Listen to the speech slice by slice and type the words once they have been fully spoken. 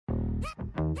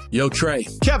Yo, Trey.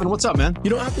 Kevin, what's up, man?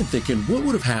 I've been thinking, what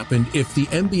would have happened if the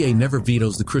NBA never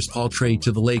vetoes the Chris Paul trade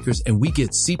to the Lakers and we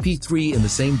get CP3 in the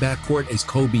same backcourt as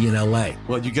Kobe in LA?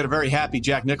 Well, you get a very happy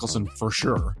Jack Nicholson for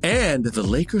sure. And the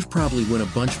Lakers probably win a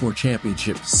bunch more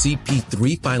championships.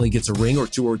 CP3 finally gets a ring or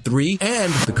two or three,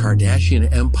 and the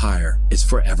Kardashian empire is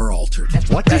forever altered.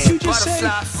 What did you just say?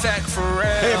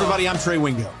 Hey, everybody, I'm Trey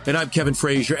Wingo. And I'm Kevin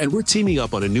Frazier, and we're teaming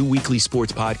up on a new weekly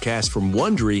sports podcast from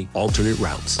Wondery, Alternate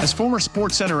Routes. As former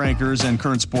Sports Center anchors and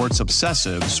current sports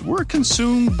obsessives, we're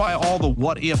consumed by all the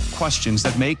what-if questions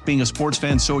that make being a sports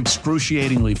fan so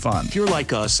excruciatingly fun. If you're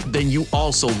like us, then you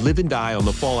also live and die on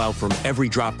the fallout from every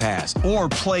drop pass. Or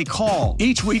play call.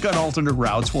 Each week on Alternate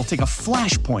Routes, we'll take a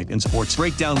flashpoint in sports,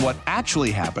 break down what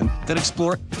actually happened, then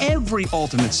explore every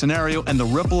alternate scenario and the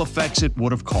ripple effects it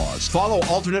would have caused. Follow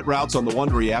Alternate Routes on the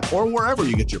Wondery app or wherever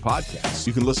you get your podcasts.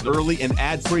 You can listen early and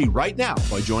ad-free right now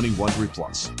by joining Wondery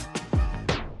Plus.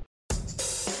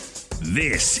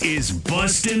 This is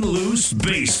Bustin' Loose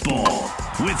Baseball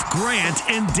with Grant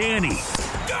and Danny.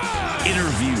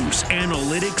 Interviews,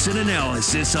 analytics, and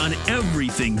analysis on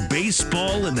everything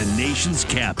baseball in the nation's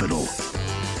capital.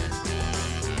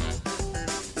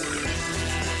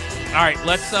 All right,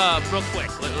 let's real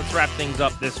quick. Let's wrap things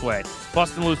up this way.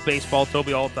 Bustin' Loose Baseball,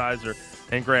 Toby Altizer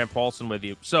and Grant Paulson with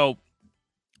you. So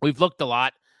we've looked a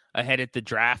lot ahead at the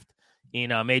draft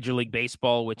in Major League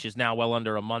Baseball, which is now well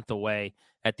under a month away,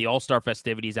 at the All-Star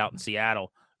festivities out in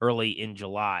Seattle early in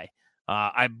July.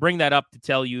 I bring that up to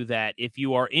tell you that if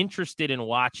you are interested in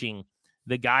watching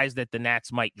the guys that the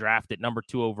Nats might draft at number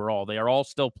 2 overall, they are all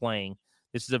still playing.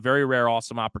 This is a very rare,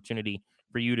 awesome opportunity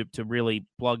for you to really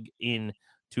plug in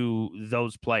to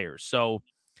those players. So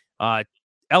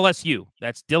LSU,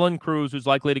 that's Dylan Cruz, who's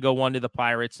likely to go 1 to the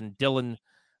Pirates, and Dylan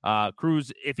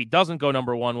Cruz, if he doesn't go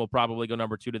number 1, will probably go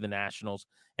number 2 to the Nationals.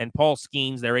 And Paul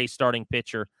Skeens, their ace starting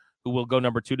pitcher, who will go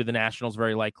number 2 to the Nationals,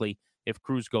 very likely, if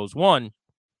Cruz goes 1.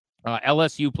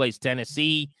 LSU plays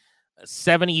Tennessee,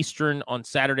 7 Eastern on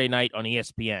Saturday night on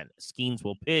ESPN. Skeens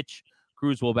will pitch,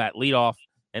 Cruz will bat leadoff,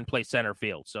 and play center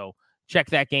field. So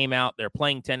check that game out. They're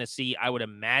playing Tennessee. I would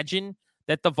imagine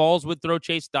that the Vols would throw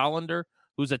Chase Dollander,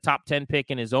 who's a top 10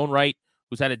 pick in his own right,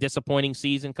 who's had a disappointing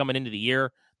season coming into the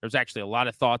year. There's actually a lot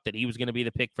of thought that he was going to be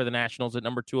the pick for the Nationals at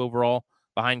number 2 overall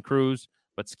behind Cruz,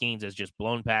 but Skeens has just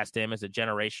blown past him as a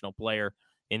generational player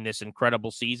in this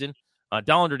incredible season.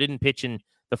 Dollander didn't pitch in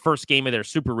the first game of their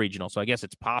Super Regional, so I guess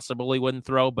it's possible he wouldn't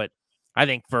throw, but I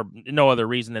think for no other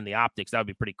reason than the optics, that would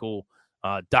be pretty cool.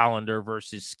 Dollander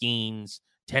versus Skeens,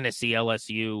 Tennessee,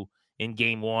 LSU in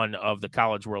Game 1 of the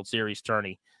College World Series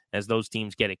tourney as those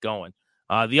teams get it going.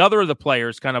 The other of the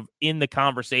players kind of in the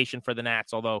conversation for the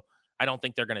Nats, although I don't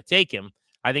think they're going to take him,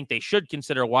 I think they should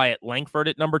consider Wyatt Langford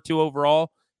at number 2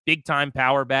 overall. Big-time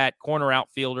power bat, corner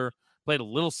outfielder, played a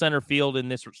little center field in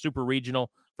this Super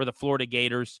Regional for the Florida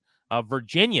Gators.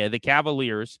 Virginia, the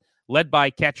Cavaliers, led by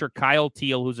catcher Kyle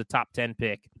Teal, who's a top 10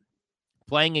 pick,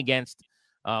 playing against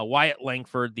Wyatt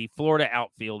Langford, the Florida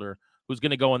outfielder, who's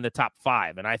going to go in the top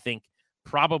 5, and I think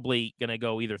probably going to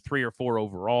go either 3 or 4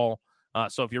 overall.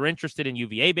 So if you're interested in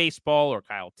UVA baseball or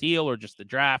Kyle Teal or just the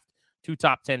draft, 2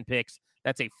 top 10 picks,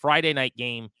 that's a Friday night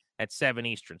game at 7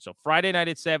 Eastern. So Friday night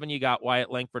at 7, you got Wyatt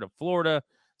Langford of Florida.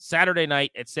 Saturday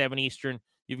night at 7 Eastern,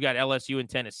 you've got LSU and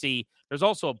Tennessee. There's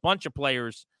also a bunch of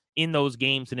players in those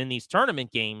games and in these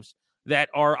tournament games that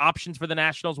are options for the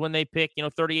Nationals when they pick,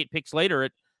 38 picks later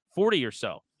at 40 or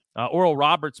so. Oral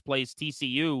Roberts plays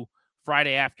TCU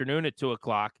Friday afternoon at 2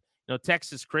 o'clock.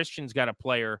 Texas Christian's got a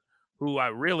player who I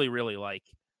really, really like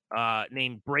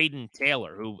named Braden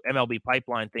Taylor, who MLB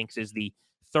Pipeline thinks is the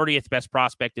 30th best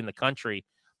prospect in the country.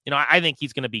 I think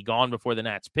he's going to be gone before the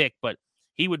Nats pick, but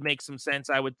he would make some sense,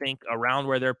 I would think, around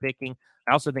where they're picking.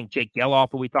 I also think Jake Geloff,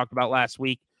 who we talked about last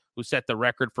week, who set the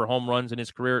record for home runs in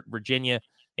his career at Virginia,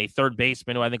 a third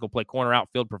baseman who I think will play corner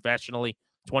outfield professionally,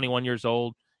 21 years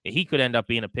old. He could end up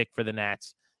being a pick for the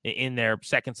Nats in their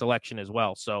second selection as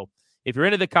well. So if you're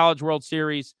into the College World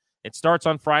Series, it starts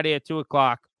on Friday at 2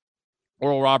 o'clock.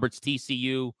 Oral Roberts,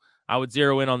 TCU. I would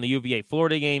zero in on the UVA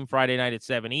Florida game Friday night at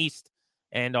 7 East,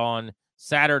 and on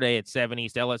Saturday at 7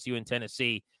 East, LSU and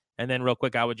Tennessee. And then real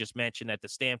quick, I would just mention that the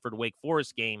Stanford-Wake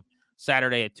Forest game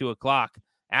Saturday at 2 o'clock,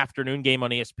 afternoon game on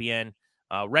ESPN.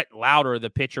 Rhett Lauder, the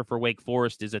pitcher for Wake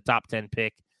Forest, is a top 10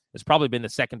 pick. Has probably been the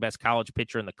second best college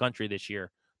pitcher in the country this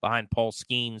year behind Paul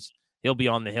Skeens. He'll be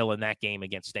on the hill in that game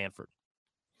against Stanford.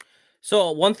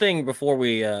 So one thing before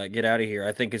we get out of here,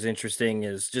 I think is interesting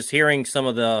is just hearing some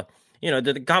of the,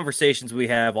 the conversations we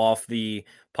have off the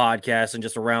podcast and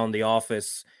just around the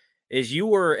office is you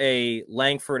were a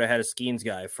Langford ahead of Skeens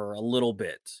guy for a little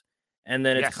bit. and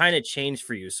then it's kind of changed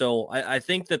for you. So I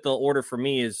think that the order for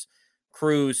me is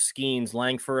Cruz, Skeens,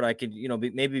 Langford. I could,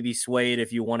 maybe be swayed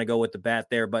if you want to go with the bat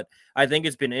there, but I think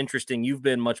it's been interesting. You've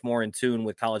been much more in tune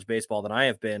with college baseball than I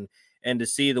have been, and to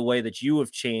see the way that you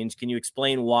have changed, can you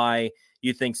explain why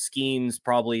you think Skeens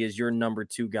probably is your number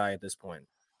 2 guy at this point?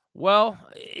 Well,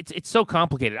 it's so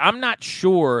complicated. I'm not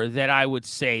sure that I would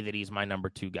say that he's my number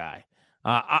 2 guy.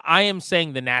 I am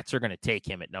saying the Nats are going to take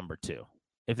him at number 2,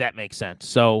 if that makes sense.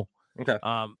 So, okay.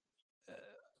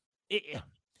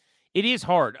 It is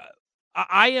hard.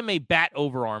 I am a bat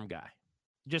over arm guy,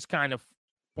 just kind of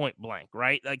point blank,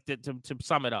 right? Like to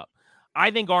sum it up,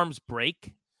 I think arms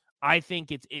break. I think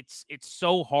it's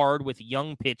so hard with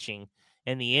young pitching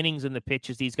and the innings and the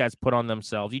pitches these guys put on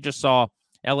themselves. You just saw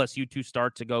LSU 2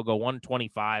 starts ago go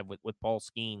 125 with Paul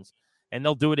Skeens, and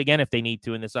they'll do it again if they need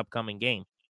to in this upcoming game.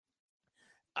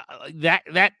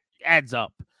 That adds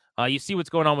up. You see what's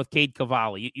going on with Cade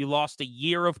Cavalli. You lost a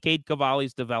year of Cade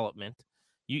Cavalli's development.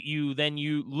 You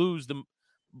lose the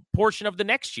portion of the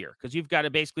next year because you've got to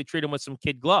basically treat him with some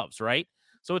kid gloves, right?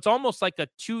 So it's almost like a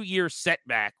 2-year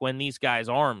setback when these guys'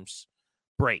 arms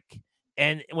break.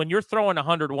 And when you're throwing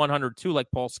 100, 102 like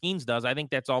Paul Skeens does, I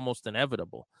think that's almost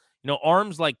inevitable.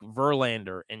 Arms like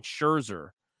Verlander and Scherzer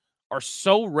are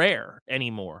so rare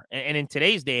anymore. And in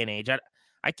today's day and age,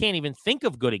 I can't even think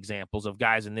of good examples of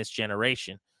guys in this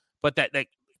generation, but that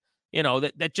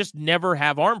just never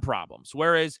have arm problems.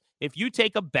 Whereas if you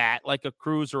take a bat like a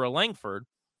Cruz or a Langford,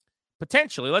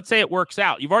 potentially, let's say it works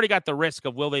out, you've already got the risk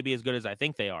of will they be as good as I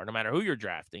think they are, no matter who you're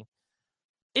drafting.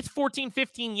 It's 14,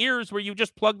 15 years where you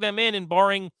just plug them in, and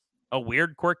barring a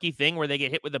weird, quirky thing where they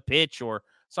get hit with a pitch or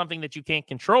something that you can't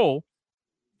control,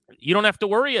 you don't have to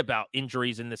worry about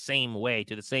injuries in the same way,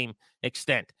 to the same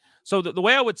extent. So the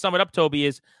way I would sum it up, Toby,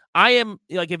 is I am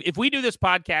like, if we do this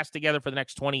podcast together for the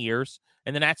next 20 years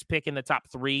and the Nats pick in the top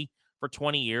 3 for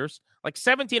 20 years, like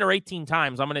 17 or 18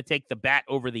 times, I'm going to take the bat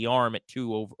over the arm at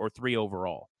 2 or 3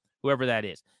 overall, whoever that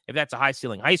is. If that's a high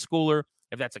ceiling high schooler,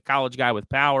 if that's a college guy with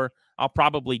power, I'll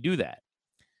probably do that.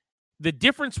 The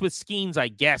difference with Skeens, I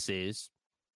guess, is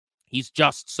he's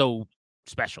just so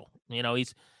special.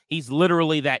 He's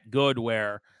literally that good,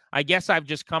 where I guess I've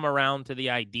just come around to the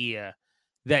idea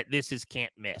that this is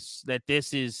can't miss, that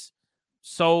this is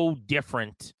so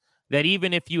different that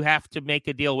even if you have to make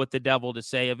a deal with the devil to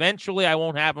say, eventually I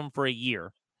won't have him for a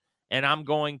year and I'm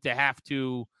going to have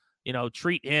to,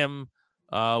 treat him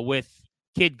with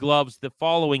kid gloves the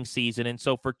following season. And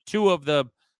so for 2 of the,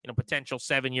 potential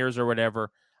 7 years or whatever,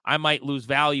 I might lose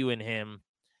value in him.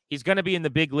 He's going to be in the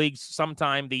big leagues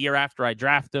sometime the year after I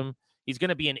draft him. He's going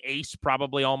to be an ace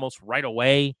probably almost right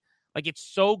away. Like, it's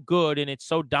so good and it's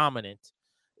so dominant.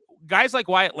 Guys like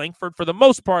Wyatt Langford, for the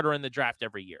most part, are in the draft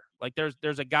every year. Like,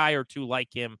 there's a guy or 2 like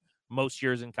him most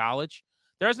years in college.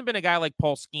 There hasn't been a guy like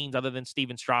Paul Skeens other than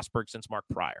Steven Strasburg since Mark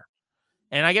Pryor.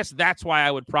 And I guess that's why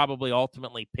I would probably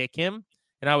ultimately pick him,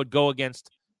 and I would go against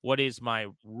what is my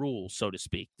rule, so to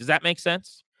speak. Does that make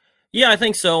sense? Yeah, I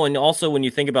think so. And also, when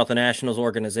you think about the Nationals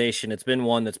organization, it's been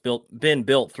one that's been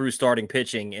built through starting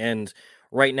pitching. And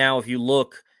right now, if you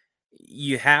look,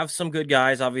 you have some good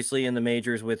guys, obviously, in the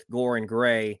majors with Gore and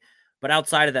Gray. But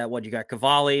outside of that, you got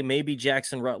Cavalli, maybe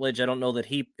Jackson Rutledge. I don't know that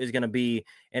he is going to be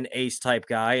an ace-type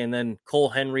guy. And then Cole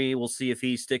Henry, we'll see if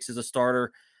he sticks as a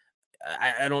starter.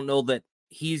 I don't know that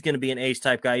he's going to be an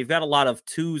ace-type guy. You've got a lot of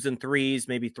 2s and 3s,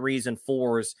 maybe 3s and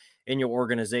 4s in your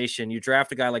organization. You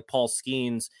draft a guy like Paul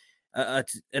Skeens,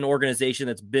 an organization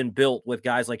that's been built with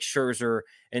guys like Scherzer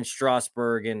and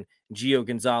Strasburg and Gio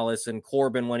Gonzalez and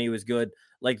Corbin when he was good.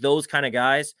 Like those kind of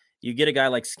guys, you get a guy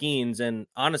like Skeens, and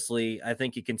honestly, I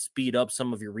think you can speed up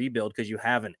some of your rebuild because you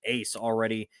have an ace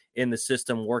already in the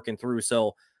system working through.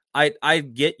 So I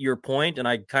get your point, and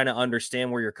I kind of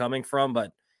understand where you're coming from,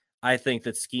 but I think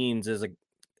that Skeens is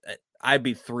I'd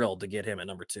be thrilled to get him at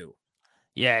number 2.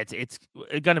 Yeah, it's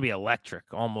going to be electric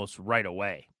almost right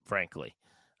away, frankly,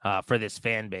 for this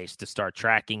fan base to start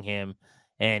tracking him.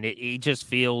 And he just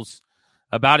feels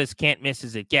about as can't miss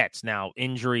as it gets. Now,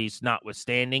 injuries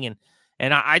notwithstanding.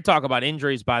 And I talk about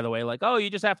injuries, by the way, like, oh, you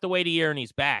just have to wait a year and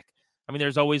he's back. I mean,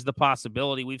 there's always the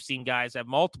possibility. We've seen guys have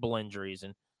multiple injuries,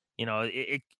 and,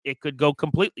 it could go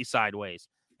completely sideways.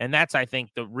 And that's, I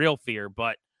think, the real fear.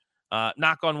 But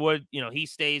knock on wood, he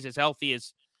stays as healthy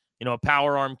as, a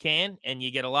power arm can, and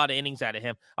you get a lot of innings out of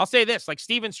him. I'll say this, like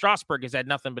Steven Strasburg has had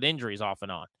nothing but injuries off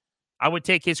and on. I would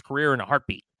take his career in a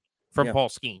heartbeat from Paul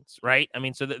Skeens, right? I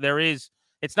mean, so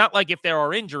it's not like if there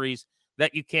are injuries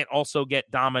that you can't also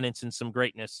get dominance and some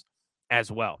greatness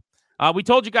as well. We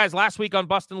told you guys last week on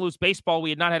Bustin' Loose Baseball, we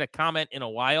had not had a comment in a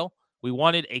while. We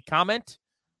wanted a comment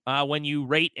when you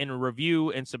rate and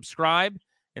review and subscribe.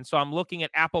 And so I'm looking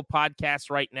at Apple Podcasts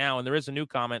right now, and there is a new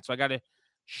comment. So I got to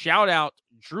shout out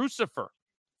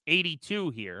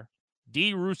Drucifer82 here,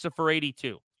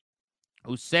 DRucifer82,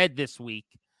 who said this week,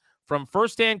 from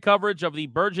firsthand coverage of the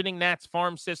burgeoning Nats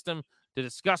farm system to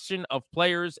discussion of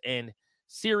players and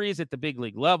series at the big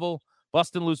league level,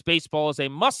 Bustin' Loose Baseball is a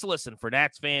must-listen for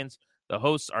Nats fans. The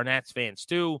hosts are Nats fans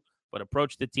too, but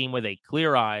approach the team with a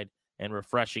clear-eyed and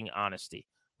refreshing honesty,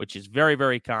 which is very,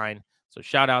 very kind. So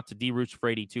shout out to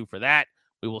DRucifer82 for that.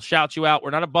 We will shout you out. We're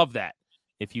not above that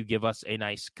if you give us a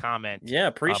nice comment. Yeah,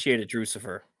 appreciate it,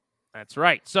 Drucifer. That's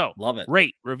right. So love it.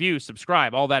 Rate, review,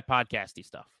 subscribe, all that podcasty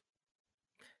stuff.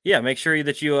 Yeah, make sure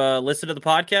that you listen to the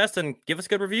podcast and give us a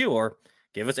good review, or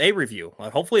give us a review.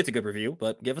 Hopefully it's a good review,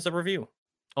 but give us a review.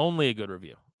 Only a good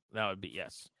review. That would be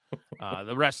yes.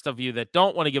 The rest of you that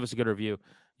don't want to give us a good review,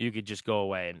 you could just go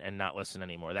away and not listen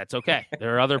anymore. That's okay.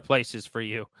 There are other places for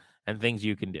you and things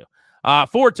you can do.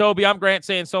 For Toby, I'm Grant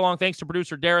saying so long. Thanks to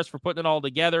producer Darius for putting it all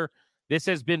together. This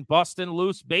has been Bustin'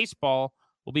 Loose Baseball.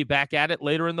 We'll be back at it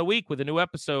later in the week with a new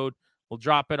episode. We'll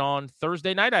drop it on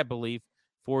Thursday night, I believe,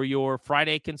 for your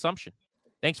Friday consumption.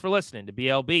 Thanks for listening to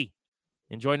BLB.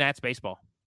 Enjoy Nats baseball.